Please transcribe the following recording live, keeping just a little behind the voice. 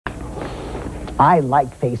I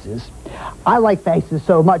like faces. I like faces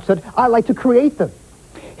so much that I like to create them.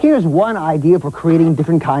 Here's one idea for creating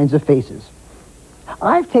different kinds of faces.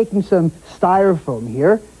 I've taken some styrofoam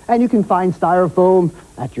here, and you can find styrofoam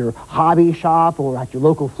at your hobby shop or at your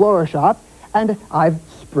local florist shop, and I've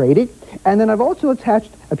sprayed it, and then I've also attached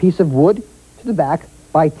a piece of wood to the back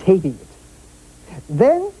by taping it.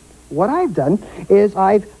 Then what I've done is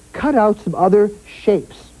I've cut out some other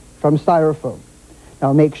shapes from styrofoam.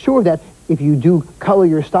 Now make sure that if you do color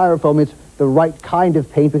your styrofoam, it's the right kind of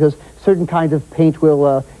paint, because certain kinds of paint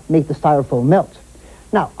will make the styrofoam melt.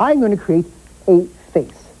 Now I'm going to create a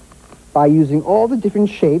face by using all the different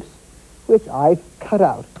shapes which I've cut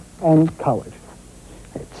out and colored.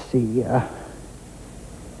 Let's see,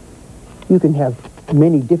 you can have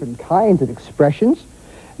many different kinds of expressions,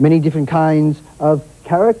 many different kinds of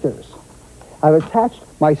characters. I've attached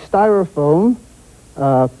my styrofoam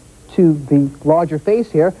to the larger face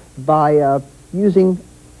here by using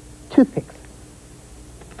toothpicks.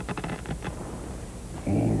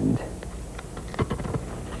 And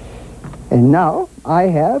now I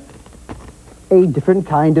have a different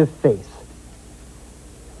kind of face.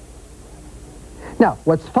 Now,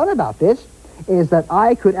 what's fun about this is that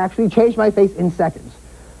I could actually change my face in seconds.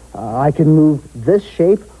 I can move this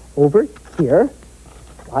shape over here,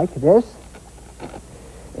 like this,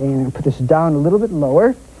 and put this down a little bit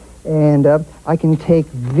lower, and I can take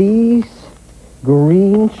these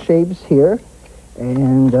green shapes here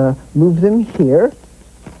and move them here,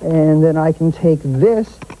 and then I can take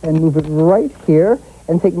this and move it right here,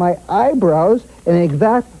 and take my eyebrows and make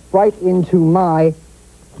that right into my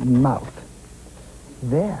mouth.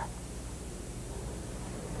 There.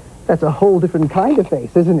 That's a whole different kind of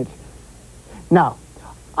face, isn't it? Now,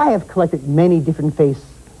 I have collected many different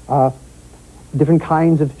different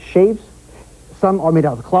kinds of shapes. Some are made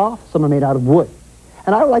out of cloth, some are made out of wood.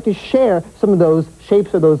 And I would like to share some of those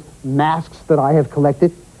shapes or those masks that I have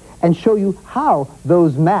collected and show you how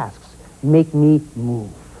those masks make me move.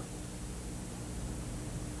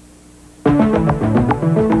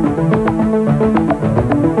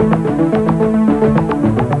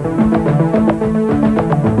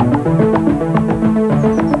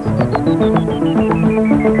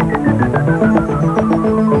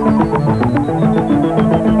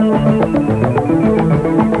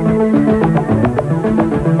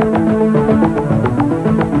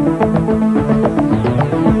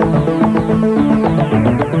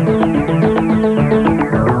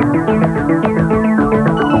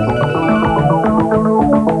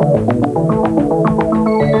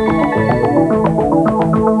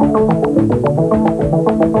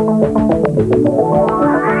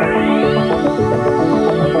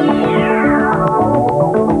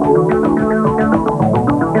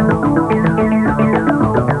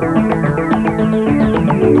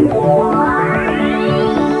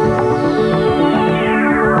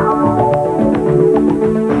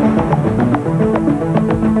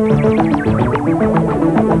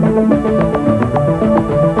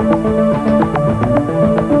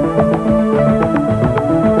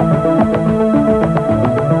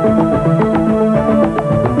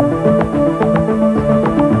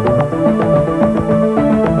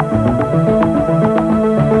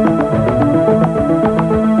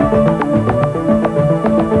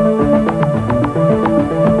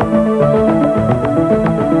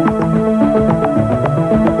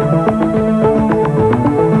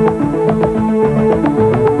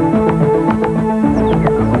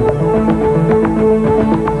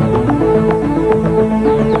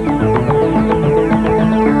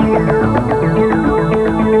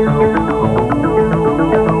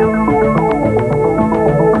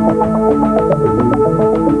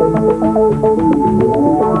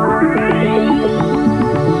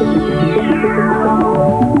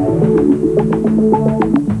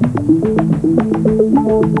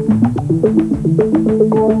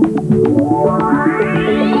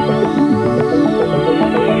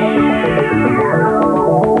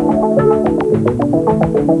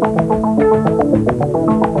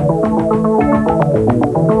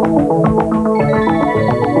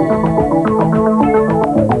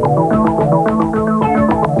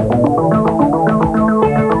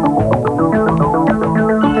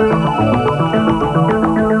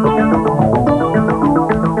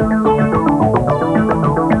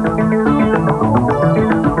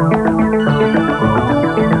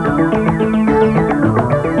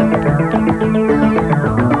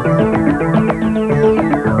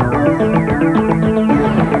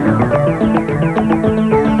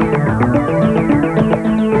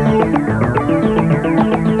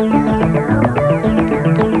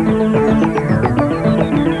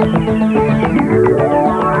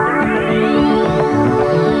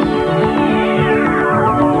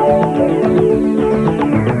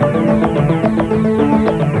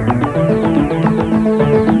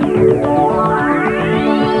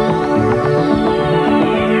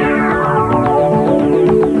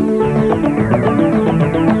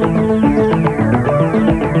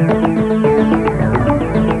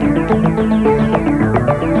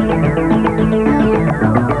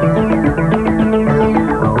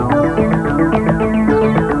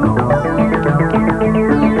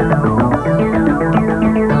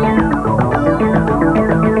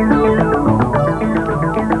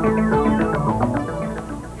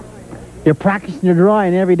 You're practicing your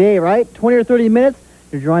drawing every day, right? 20 or 30 minutes,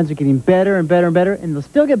 your drawings are getting better and better and better, and they'll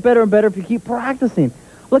still get better and better if you keep practicing.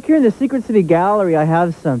 Look here in the Secret City Gallery, I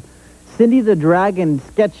have some Cindy the Dragon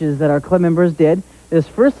sketches that our club members did. This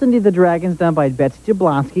first Cindy the Dragon's done by Betsy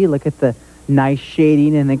Jablonski. Look at the nice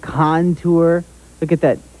shading and the contour. Look at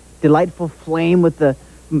that delightful flame with the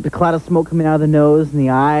cloud of smoke coming out of the nose and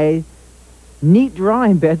the eye. Neat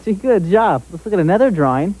drawing, Betsy. Good job. Let's look at another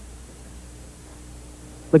drawing.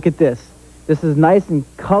 Look at this. This is nice and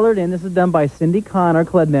colored in. This is done by Cindy Kahn, our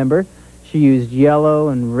club member. She used yellow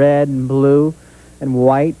and red and blue and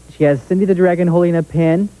white. She has Cindy the Dragon holding a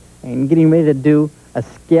pen and getting ready to do a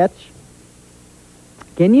sketch.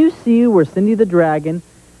 Can you see where Cindy the Dragon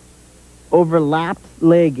overlapped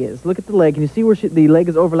leg is? Look at the leg. Can you see where the leg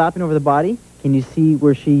is overlapping over the body? Can you see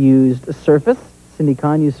where she used a surface? Cindy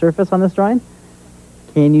Kahn used surface on this drawing.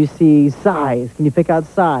 Can you see size? Can you pick out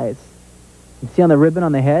size? You see on the ribbon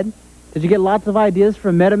on the head? Did you get lots of ideas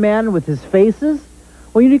from Metaman with his faces?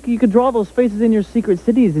 Well, you could draw those faces in your secret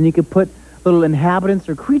cities, and you could put little inhabitants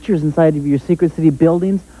or creatures inside of your secret city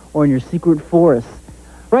buildings or in your secret forests.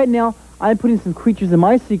 Right now, I'm putting some creatures in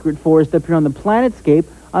my secret forest up here on the planetscape.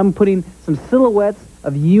 I'm putting some silhouettes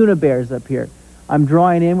of Unibears up here. I'm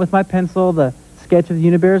drawing in with my pencil the sketch of the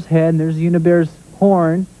Unibear's head, and there's Unibear's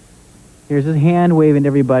horn. Here's his hand waving to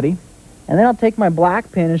everybody. And then I'll take my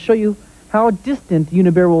black pen and show you how distant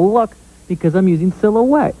Unibear will look because I'm using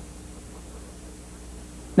silhouette.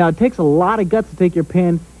 Now, it takes a lot of guts to take your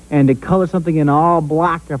pen and to color something in all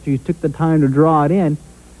black after you took the time to draw it in,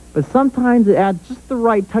 but sometimes it adds just the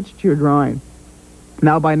right touch to your drawing.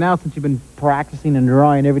 Now, by now, since you've been practicing and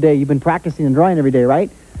drawing every day, you've been practicing and drawing every day, right?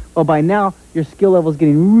 Well, by now, your skill level is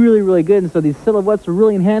getting really, really good, and so these silhouettes will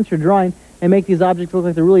really enhance your drawing and make these objects look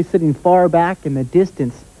like they're really sitting far back in the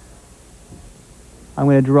distance. I'm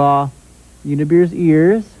going to draw Unibear's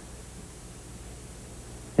ears,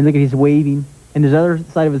 and look at he's waving, and his other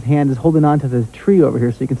side of his hand is holding on to the tree over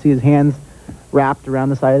here, so you can see his hands wrapped around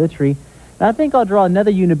the side of the tree. And I think I'll draw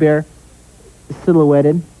another Unibear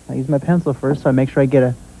silhouetted. I use my pencil first, so I make sure I get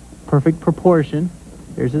a perfect proportion.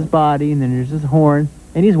 There's his body, and then there's his horn,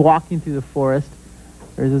 and he's walking through the forest.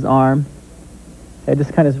 There's his arm. I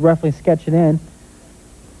just kind of roughly sketch it in,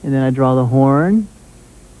 and then I draw the horn,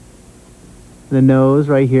 the nose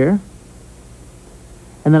right here,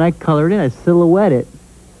 and then I color it in. I silhouette it.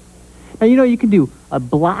 Now, you know, you can do a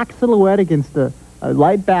black silhouette against a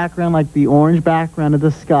light background like the orange background of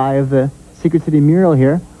the sky of the Secret City mural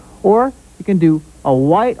here, or you can do a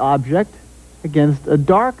white object against a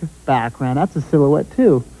dark background. That's a silhouette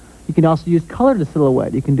too. You can also use color to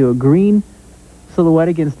silhouette. You can do a green silhouette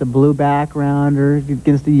against a blue background or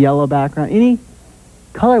against a yellow background. Any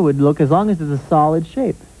color would look as long as it's a solid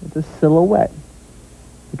shape. It's a silhouette.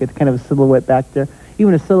 You get kind of a silhouette back there.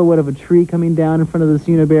 Even a silhouette of a tree coming down in front of this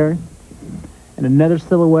Unibear. And another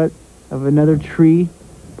silhouette of another tree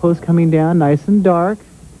post coming down, nice and dark.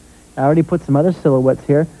 I already put some other silhouettes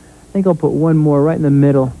here. I think I'll put one more right in the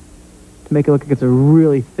middle to make it look like it's a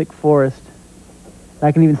really thick forest.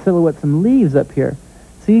 I can even silhouette some leaves up here.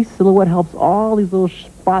 See, silhouette helps all these little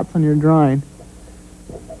spots on your drawing.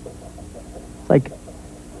 It's like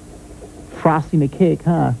frosting a cake,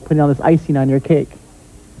 huh? Putting all this icing on your cake.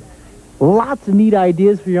 Lots of neat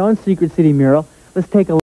ideas for your own Secret City mural. Let's take a